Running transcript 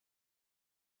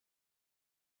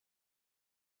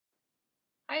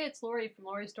Hi, it's Lori from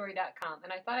loristory.com,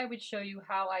 and I thought I would show you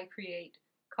how I create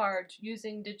cards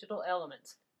using digital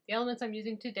elements. The elements I'm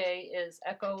using today is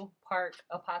Echo Park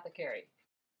Apothecary.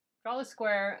 Draw a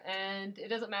square, and it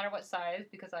doesn't matter what size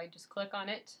because I just click on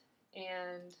it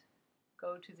and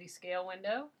go to the scale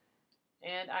window,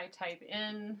 and I type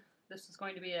in, this is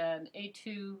going to be an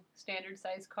A2 standard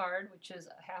size card, which is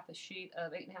half a sheet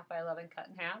of 8.5 by 11 cut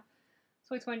in half.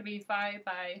 So it's going to be 5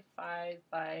 by 5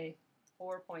 by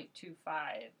 4.25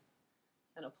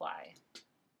 and apply.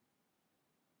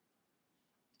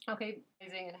 Okay,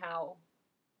 amazing and how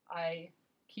I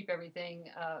keep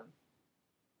everything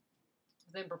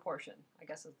within proportion, I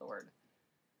guess is the word.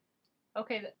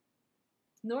 Okay,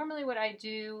 normally what I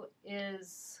do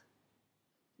is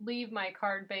leave my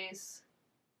card base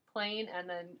plain and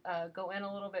then go in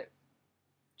a little bit,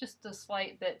 just a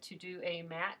slight bit to do a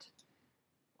matte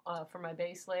for my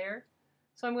base layer.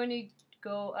 So I'm going to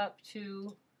go up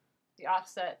to the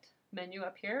offset menu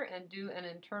up here and do an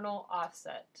internal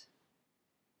offset.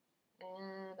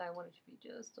 And I want it to be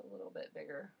just a little bit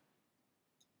bigger.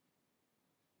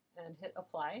 And hit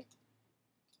apply.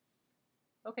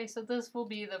 Okay, so this will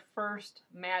be the first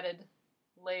matted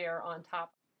layer on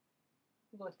top.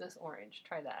 We'll go with this orange,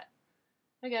 try that.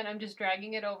 Again, I'm just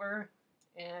dragging it over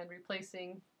and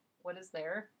replacing what is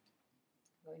there.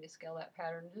 I'm going to scale that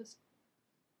pattern just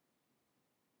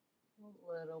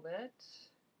a little bit.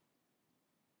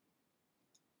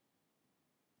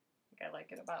 I think I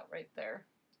like it about right there.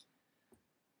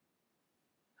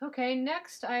 Okay,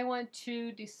 next I want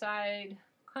to decide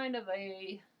kind of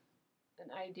an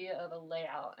idea of a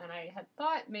layout, and I had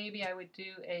thought maybe I would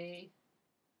do a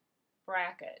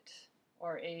bracket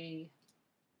or a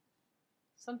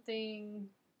something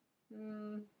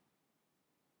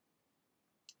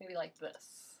maybe like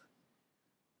this.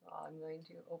 I'm going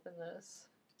to open this,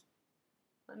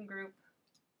 ungroup.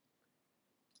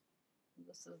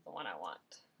 This is the one I want.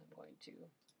 I'm going to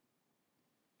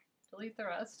delete the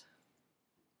rest.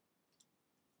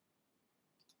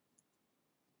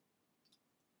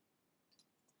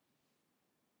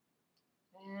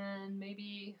 And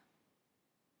maybe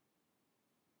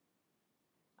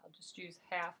I'll just use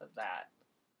half of that.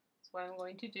 So what I'm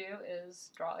going to do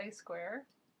is draw a square,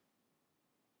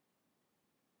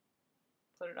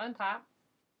 put it on top,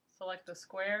 select the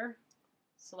square,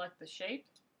 select the shape,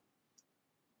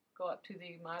 go up to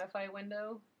the modify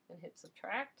window and hit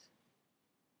subtract.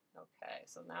 Okay,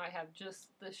 so now I have just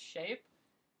this shape,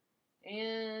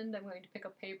 and I'm going to pick a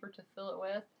paper to fill it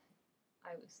with.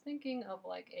 I was thinking of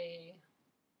like a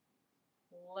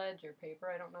ledger paper.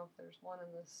 I don't know if there's one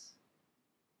in this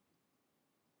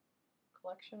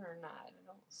collection or not. I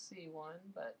don't see one,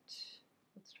 but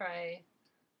let's try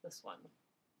this one.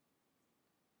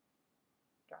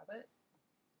 Drop it.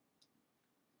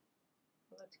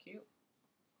 Oh, that's cute.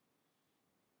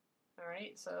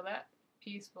 Alright, so that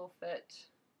piece will fit.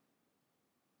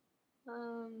 Let's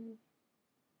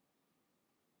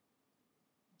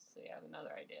see, I have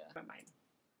another idea in my mind.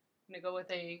 I'm going to go with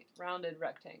a rounded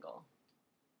rectangle,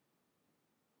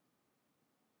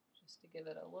 just to give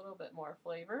it a little bit more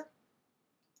flavor.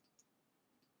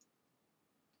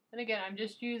 And again, I'm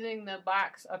just using the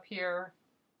box up here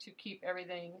to keep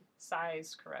everything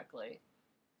sized correctly.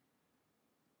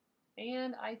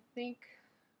 And I think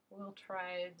we'll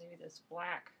try maybe this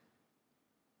black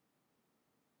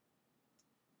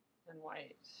and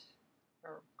white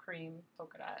or cream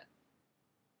polka dot.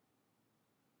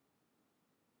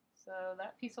 So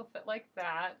that piece will fit like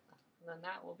that, and then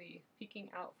that will be peeking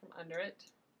out from under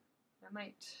it. I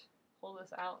might pull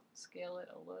this out, scale it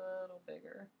a little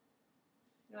bigger.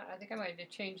 You know what, I think I might have to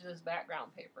change this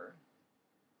background paper.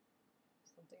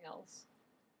 Something else.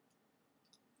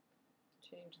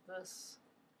 Change this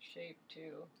shape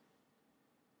to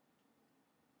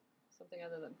something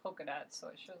other than polka dots so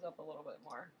it shows up a little bit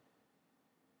more.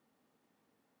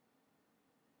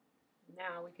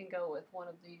 Now we can go with one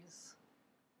of these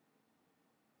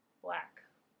black.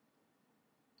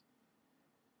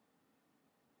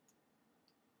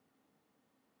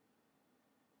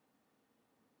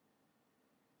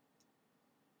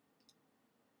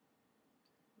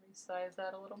 Resize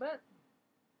that a little bit.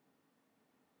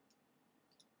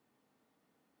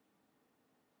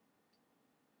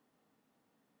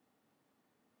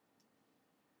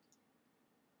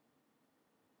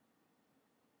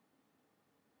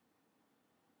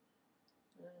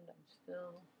 And I'm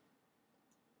still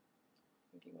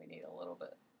thinking we need a little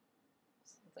bit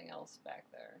something else back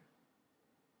there.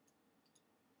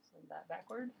 Send that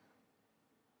backward.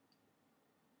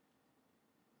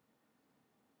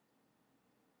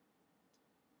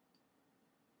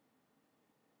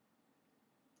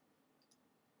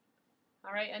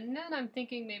 Alright, and then I'm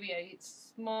thinking maybe a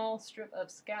small strip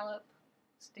of scallop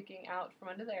sticking out from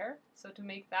under there. So to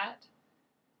make that,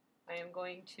 I am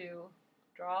going to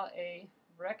draw a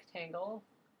rectangle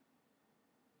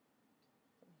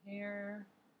from here,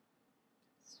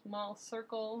 small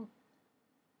circle,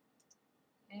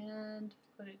 and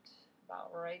put it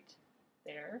about right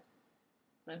there.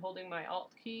 And I'm holding my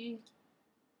Alt key.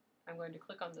 I'm going to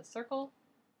click on the circle,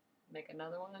 make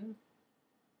another one,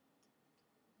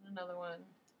 another one,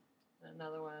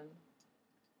 another one,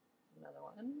 another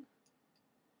one.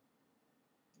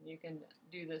 You can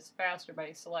do this faster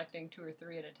by selecting 2 or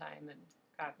 3 at a time and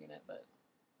copying it,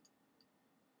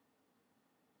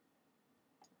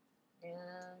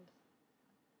 and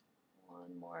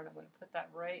one more, and I'm going to put that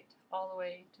right all the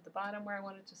way to the bottom where I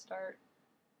want it to start.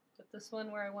 Put this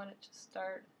one where I want it to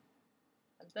start,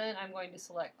 and then I'm going to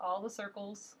select all the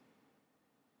circles,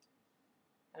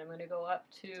 and I'm going to go up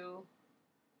to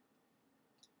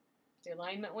the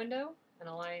alignment window and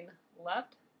align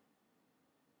left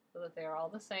so that they are all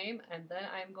the same, and then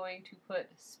I'm going to put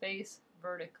space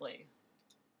vertically,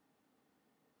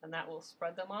 and that will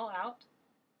spread them all out.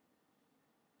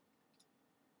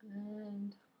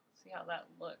 And see how that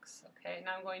looks. Okay,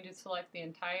 now I'm going to select the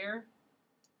entire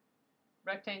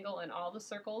rectangle and all the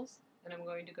circles, and I'm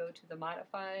going to go to the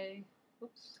modify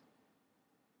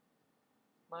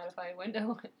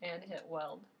window and hit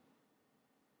weld.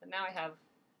 And now I have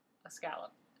a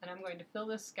scallop, and I'm going to fill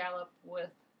this scallop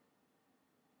with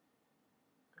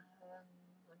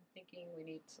I'm thinking we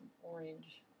need some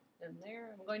orange in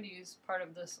there. I'm going to use part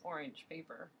of this orange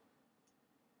paper.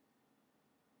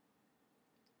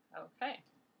 Okay,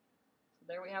 so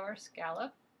there we have our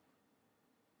scallop.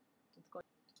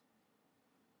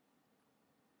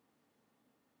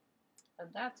 And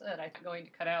that's it. I'm going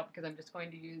to cut out because I'm just going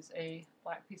to use a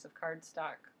black piece of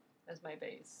cardstock as my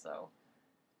base. So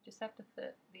just have to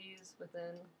fit these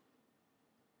within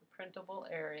the printable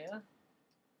area.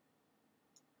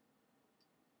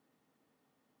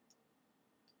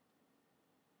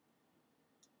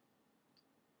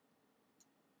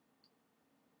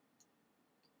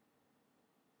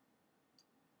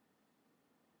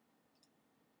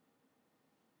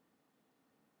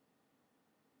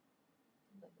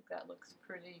 I think that looks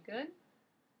pretty good.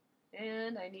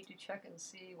 And I need to check and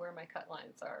see where my cut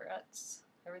lines are. That's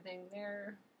everything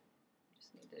there.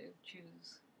 Just need to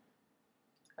choose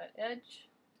cut edge,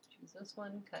 choose this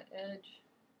one, cut edge,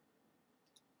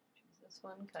 choose this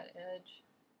one, cut edge,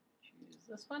 choose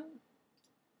this one,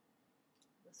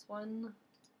 this one,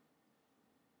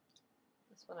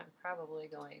 this one I'm probably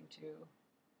going to,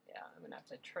 yeah, I'm going to have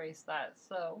to trace that.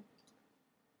 So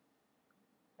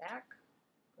back,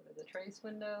 go to the trace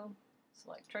window,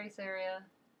 select trace area,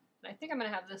 and I think I'm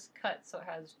going to have this cut so it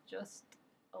has just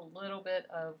a little bit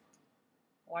of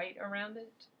white around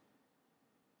it.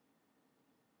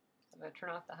 I'm going to turn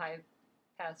off the high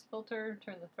pass filter,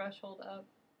 turn the threshold up,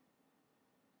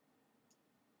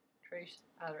 trace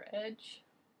outer edge,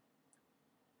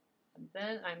 and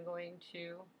then I'm going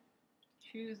to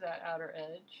choose that outer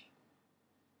edge,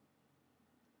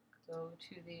 go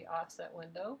to the offset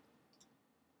window,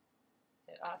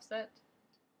 hit offset,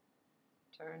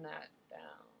 turn that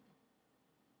down,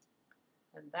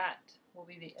 and that will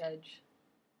be the edge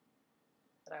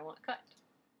that I want cut.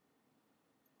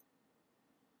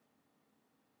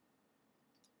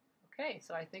 Okay,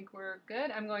 so I think we're good.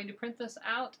 I'm going to print this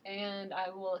out and I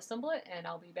will assemble it, and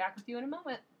I'll be back with you in a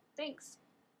moment. Thanks.